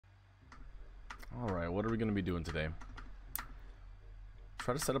Alright, what are we going to be doing today?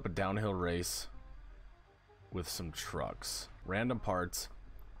 Try to set up a downhill race with some trucks. Random parts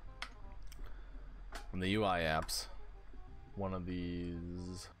from the UI apps. One of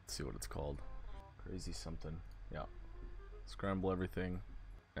these, let's see what it's called. Crazy something. Yeah. Scramble everything.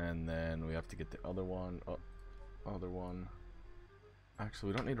 And then we have to get the other one. Oh, other one.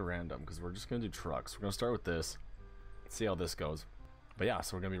 Actually, we don't need a random because we're just going to do trucks. We're going to start with this. See how this goes. But yeah,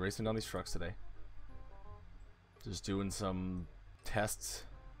 so we're going to be racing down these trucks today. Just doing some tests,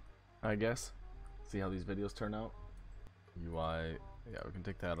 I guess. See how these videos turn out. UI, yeah, we can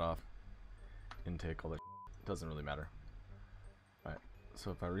take that off. Intake, all that shit. Doesn't really matter. Alright, so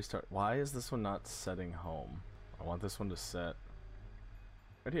if I restart, why is this one not setting home? I want this one to set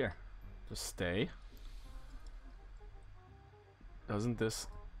right here. Just stay. Doesn't this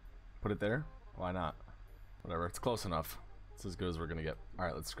put it there? Why not? Whatever, it's close enough. It's as good as we're gonna get.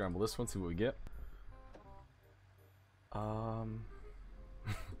 Alright, let's scramble this one, see what we get.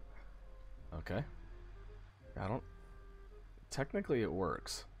 Okay. I don't... Technically it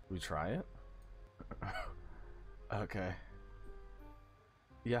works. We try it? Okay.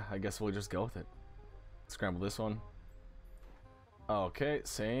 Yeah, I guess we'll just go with it. Scramble this one. Okay,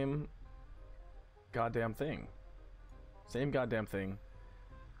 same goddamn thing. Same goddamn thing.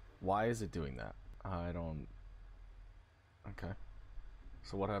 Why is it doing that? I don't... Okay.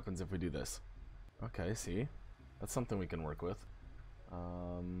 So what happens if we do this? Okay, see? That's something we can work with.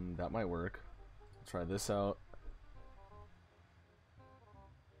 That might work. Try this out.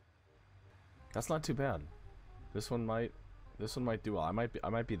 That's not too bad. This one might do well. I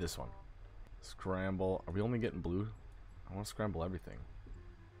might be this one. Scramble. Are we only getting blue? I want to scramble everything.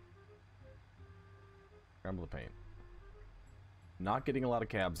 Scramble the paint. Not getting a lot of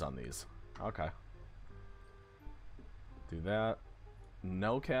cabs on these. Okay. Do that.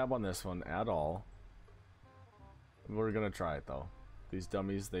 No cab on this one at all. We're gonna try it though. These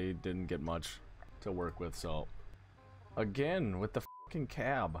dummies, they didn't get much to work with, so... Again, with the fucking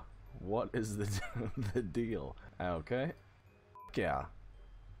cab. What is the deal? Okay. Yeah.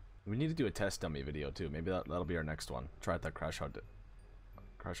 We need to do a test dummy video too. Maybe that'll be our next one. Try out that crash hard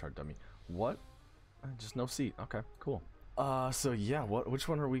dummy. What? Just no seat. Okay, cool. So yeah, which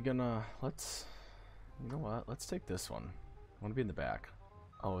one are we gonna... Let's... You know what? Let's take this one. I want to be in the back.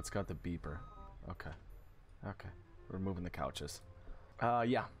 Oh, it's got the beeper. Okay. Okay. We're moving the couches.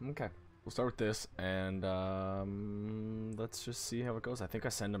 Yeah, okay. We'll start with this, and let's just see how it goes. I think I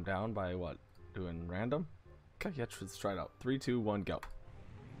send them down by, what, doing random? Okay, yeah, let's try it out. 3, 2, 1, go.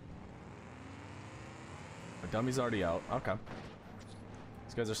 The dummy's already out. Okay.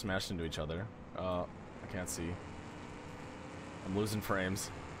 These guys are smashed into each other. I can't see. I'm losing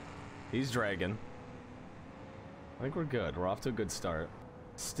frames. He's dragging. I think we're good. We're off to a good start.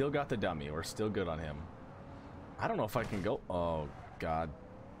 Still got the dummy. We're still good on him. I don't know if I can go... Oh, god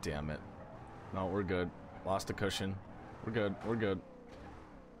damn it. No, we're good. Lost a cushion. We're good. We're good.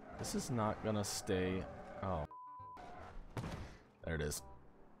 This is not gonna stay... Oh. There it is.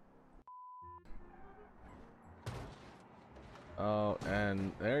 Oh,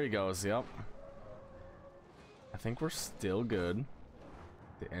 and there he goes. Yep. I think we're still good.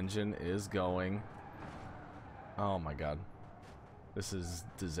 The engine is going. Oh my god. This is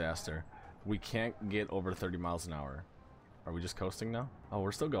disaster. We can't get over 30 miles an hour. Are we just coasting now? Oh,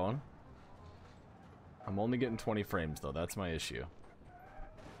 we're still going. I'm only getting 20 frames though, that's my issue.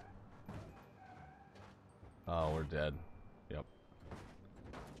 Oh, we're dead. Yep.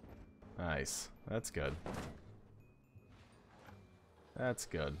 Nice. That's good. That's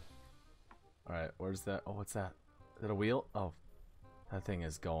good. Alright, where's that? Oh, what's that? Is that a wheel? Oh, that thing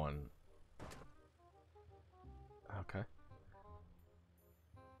is going. Okay.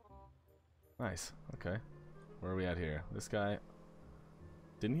 Nice. Okay. Where are we at here? This guy...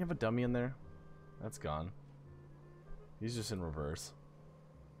 Didn't he have a dummy in there? That's gone. He's just in reverse.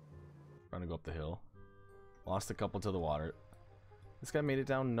 Trying to go up the hill. Lost a couple to the water. This guy made it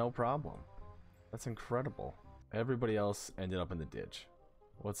down no problem. That's incredible. Everybody else ended up in the ditch.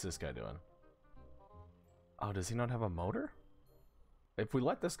 What's this guy doing? Oh, does he not have a motor? If we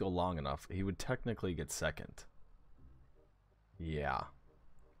let this go long enough, he would technically get second. Yeah.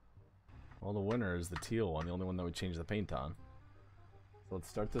 Well, the winner is the teal one, the only one that we changed the paint on. So let's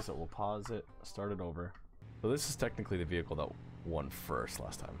start this up. We'll pause it, start it over. So this is technically the vehicle that won first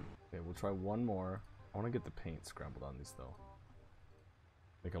last time. Okay, we'll try one more. I want to get the paint scrambled on these though.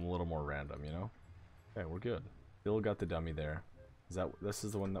 Make them a little more random, you know? Okay, we're good. Bill got the dummy there. This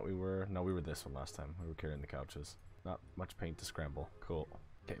is the one that we were... No, we were this one last time. We were carrying the couches. Not much paint to scramble. Cool.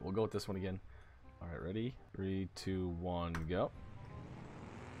 Okay, we'll go with this one again. Alright, ready? 3, 2, 1, go.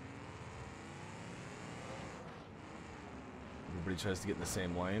 Everybody tries to get in the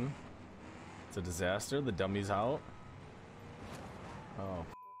same lane. It's a disaster. The dummy's out. Oh.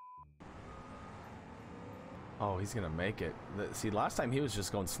 Oh, he's gonna make it. See, last time he was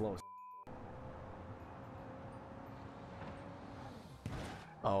just going slow.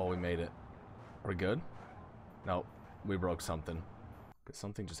 Oh, we made it. We're good? Nope. We broke something. Because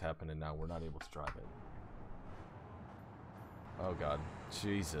something just happened and now we're not able to drive it. Oh god.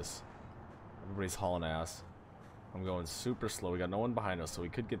 Jesus. Everybody's hauling ass. I'm going super slow. We got no one behind us, so we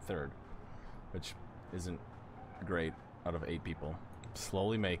could get third. Which isn't great out of 8 people.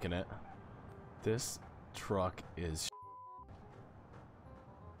 Slowly making it. This truck is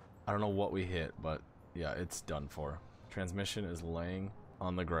I don't know what we hit, but yeah, it's done for. Transmission is laying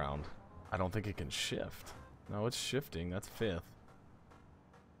on the ground. I don't think it can shift. No, it's shifting. That's 5th.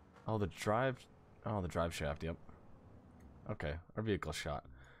 Oh, the drive shaft, yep. Okay, our vehicle shot.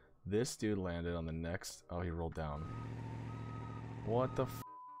 This dude landed on the next... Oh, he rolled down. What the f...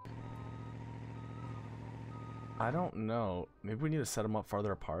 I don't know. Maybe we need to set him up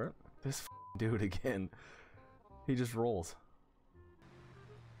farther apart? This dude again. He just rolls.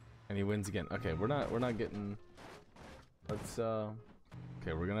 And he wins again. Okay, we're not getting... Let's,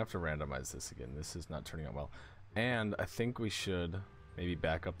 Okay, we're gonna have to randomize this again. This is not turning out well. And I think we should maybe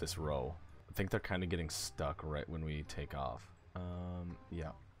back up this row. I think they're kind of getting stuck right when we take off.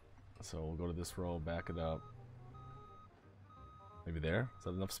 Yeah. So we'll go to this row, back it up. Maybe there? Is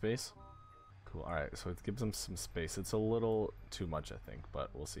that enough space? Cool. Alright, so it gives them some space. It's a little too much, I think, but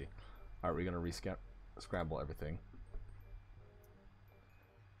we'll see. Alright, we're gonna scramble everything.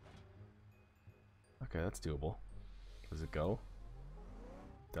 Okay, that's doable. Does it go?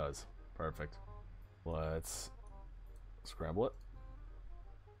 It does. Perfect. Let's scramble it.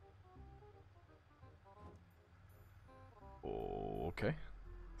 Okay.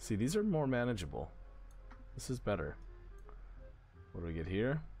 See, these are more manageable. This is better. What do we get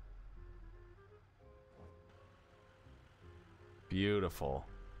here? Beautiful.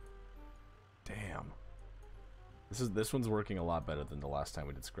 Damn. This one's working a lot better than the last time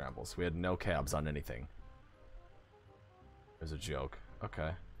we did scrambles. We had no cabs on anything. There's a joke. Okay.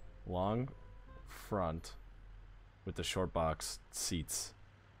 Long front with the short box seats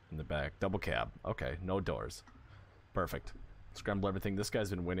in the back. Double cab. Okay, no doors. Perfect. Scramble everything. This guy's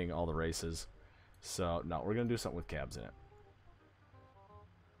been winning all the races. So, no, we're gonna do something with cabs in it.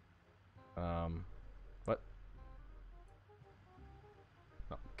 What?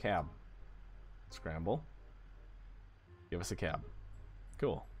 No, cab. Scramble. Give us a cab.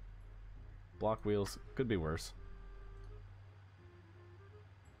 Cool. Block wheels. Could be worse.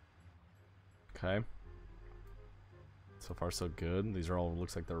 Okay. So far so good. These are all,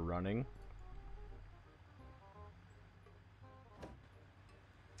 looks like they're running.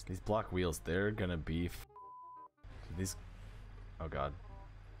 These block wheels, they're gonna be these... Oh god.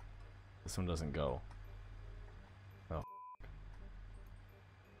 This one doesn't go. Oh.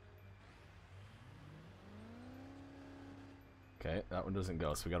 Okay, that one doesn't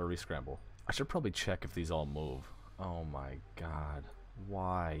go, so we gotta re-scramble. I should probably check if these all move. Oh my god.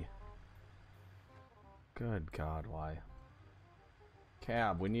 Why? Good god, why?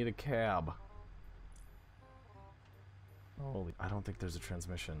 Cab, we need a cab. Holy, I don't think there's a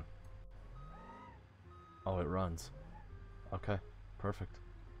transmission. Oh, it runs. Okay, perfect.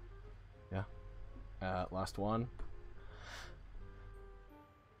 Yeah. Last one.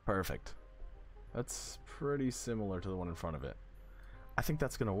 Perfect. That's pretty similar to the one in front of it. I think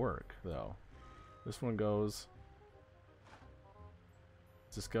that's gonna work, though. This one goes...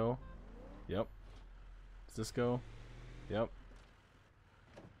 Does this go? Yep. Does this go? Yep.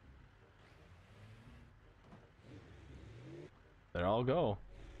 They all go.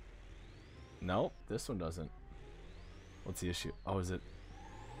 Nope, this one doesn't. What's the issue? Oh, is it?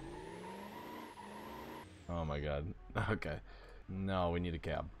 Oh my god. Okay. No, we need a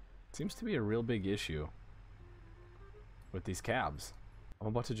cab. Seems to be a real big issue with these cabs. I'm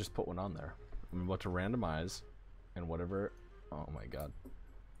about to just put one on there. I'm about to randomize and whatever. Oh my god.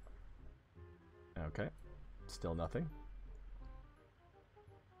 Okay. Still nothing.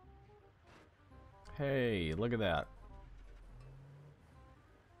 Hey, look at that.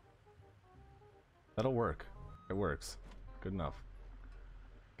 That'll work. It works. Good enough.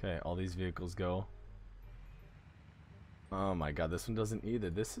 Okay, all these vehicles go. Oh my god, this one doesn't either.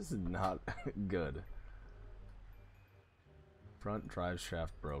 This is not good. Front drive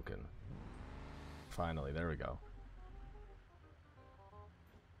shaft broken. Finally, there we go.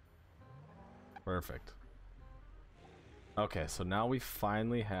 Perfect. Okay, so now we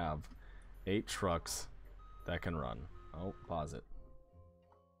finally have 8 trucks that can run. Oh, pause it.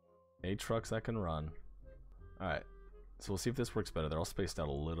 8 trucks that can run. Alright. So we'll see if this works better. They're all spaced out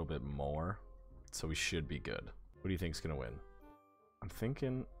a little bit more, so we should be good. What do you think's gonna win? I'm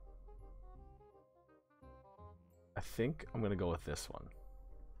thinking... I think I'm gonna go with this one.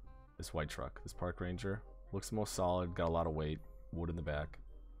 This white truck. This Park Ranger. Looks the most solid, got a lot of weight, wood in the back.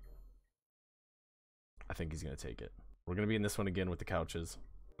 I think he's gonna take it. We're gonna be in this one again with the couches,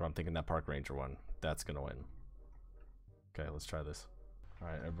 but I'm thinking that Park Ranger one, that's gonna win. Okay, let's try this.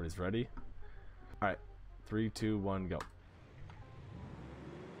 Alright, everybody's ready? Alright, 3, 2, 1, go.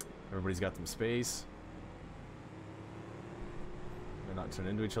 Everybody's got some space. They're not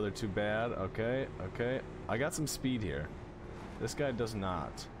turning into each other too bad. Okay, okay. I got some speed here. This guy does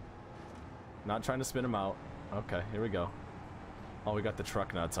not. Not trying to spin him out. Okay, here we go. Oh, we got the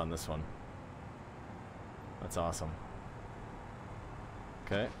truck nuts on this one. That's awesome.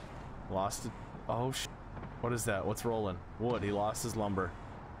 Okay. Lost it. Oh, what is that? What's rolling? Wood. He lost his lumber.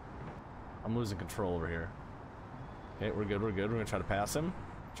 I'm losing control over here. Okay, we're good, we're good. We're gonna try to pass him.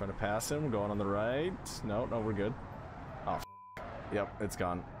 Trying to pass him. We're going on the right. No, no, we're good. Oh, yep, it's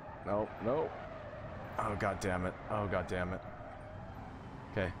gone. No, no. Oh, god damn it. Oh, god damn it.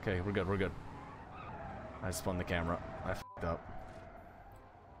 Okay, okay, we're good, we're good. I spun the camera. I f***ed up.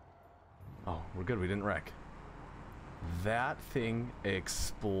 Oh, we're good. We didn't wreck. That thing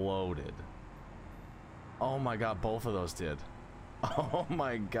exploded. Oh my god, both of those did. Oh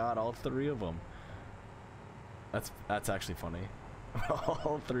my god, all three of them. That's actually funny.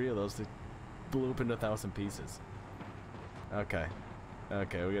 All three of those blew up into 1,000 pieces. Okay.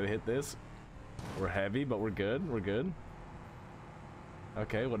 Okay, we gotta hit this. We're heavy, but we're good. We're good.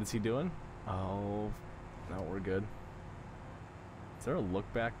 Okay, what is he doing? Oh, no, we're good. Is there a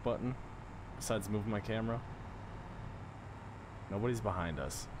look back button besides moving my camera? Nobody's behind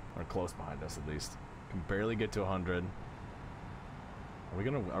us, or close behind us at least. Can barely get to 100.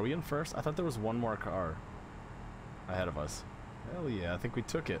 Are we in first? I thought there was one more car ahead of us. Hell yeah, I think we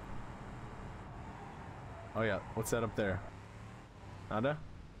took it. Oh yeah, what's that up there? Nada?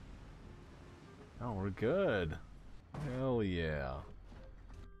 Oh, we're good. Hell yeah.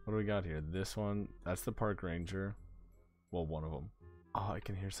 What do we got here? This one, that's the Park Ranger. Well, one of them. Oh, I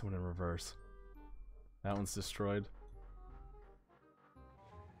can hear someone in reverse. That one's destroyed.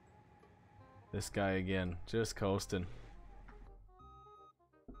 This guy again, just coasting.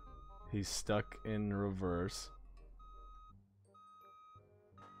 He's stuck in reverse.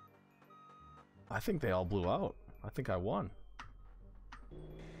 I think they all blew out. I think I won.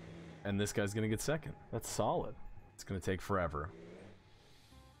 And this guy's gonna get second. That's solid. It's gonna take forever,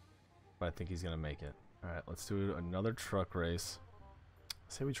 but I think he's gonna make it. Alright, let's do another truck race.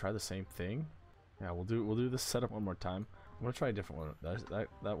 Say we try the same thing? Yeah, we'll do this setup one more time. I'm gonna try a different one.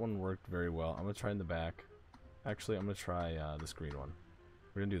 That one worked very well. I'm gonna try in the back. Actually, I'm gonna try this green one.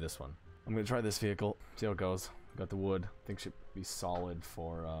 We're gonna do this one. I'm gonna try this vehicle, see how it goes. Got the wood. I think should be solid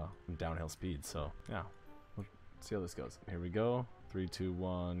for downhill speed. So yeah, we'll see how this goes. Here we go. 3, 2,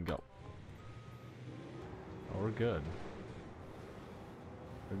 1, go. Oh, we're good.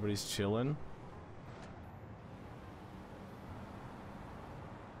 Everybody's chilling.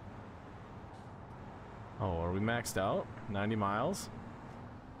 Oh, are we maxed out? 90 miles?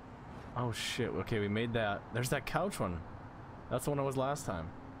 Oh shit, okay, we made that. There's that couch one. That's the one I was last time.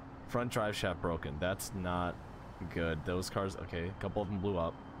 Front drive shaft broken. That's not good. Those cars, okay, a couple of them blew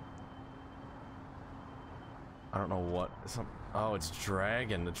up. I don't know what. Oh, it's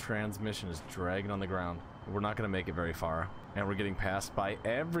dragging. The transmission is dragging on the ground. We're not gonna make it very far. And we're getting passed by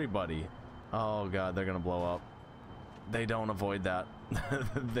everybody. Oh god, they're gonna blow up. They don't avoid that.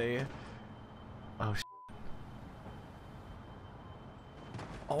 They... Oh shit.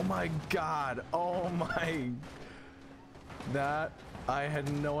 Oh my god. Oh my... That... I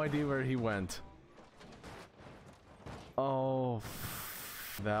had no idea where he went. Oh...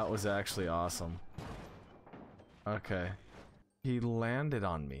 That was actually awesome. Okay. He landed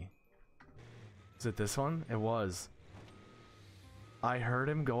on me. Is it this one? It was. I heard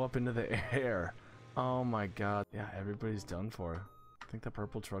him go up into the air. Oh my god. Yeah, everybody's done for. I think the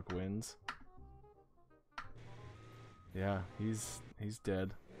purple truck wins. Yeah, he's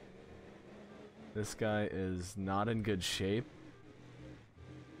dead. This guy is not in good shape.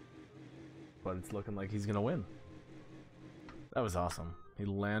 But it's looking like he's gonna win. That was awesome. He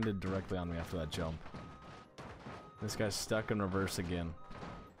landed directly on me after that jump. This guy's stuck in reverse again.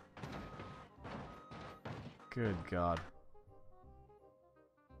 Good god.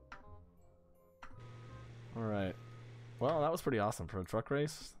 Alright. Well, that was pretty awesome for a truck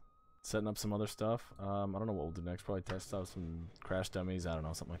race. Setting up some other stuff. I don't know what we'll do next. Probably test out some crash dummies. I don't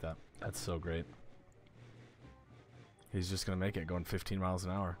know, something like that. That's so great. He's just gonna make it going 15 miles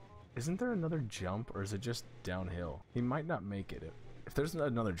an hour. Isn't there another jump, or is it just downhill? He might not make it. If there's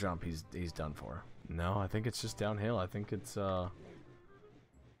another jump, he's done for. No, I think it's just downhill. I think it's, yeah.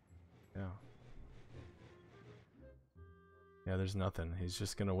 Yeah, there's nothing. He's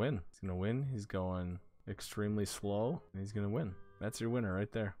just gonna win. He's gonna win. He's going extremely slow, and he's gonna win. That's your winner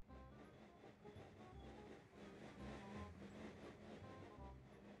right there.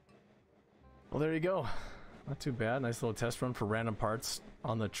 Well, there you go. Not too bad. Nice little test run for random parts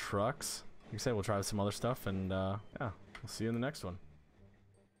on the trucks. Like I said, we'll try some other stuff, and yeah, we'll see you in the next one.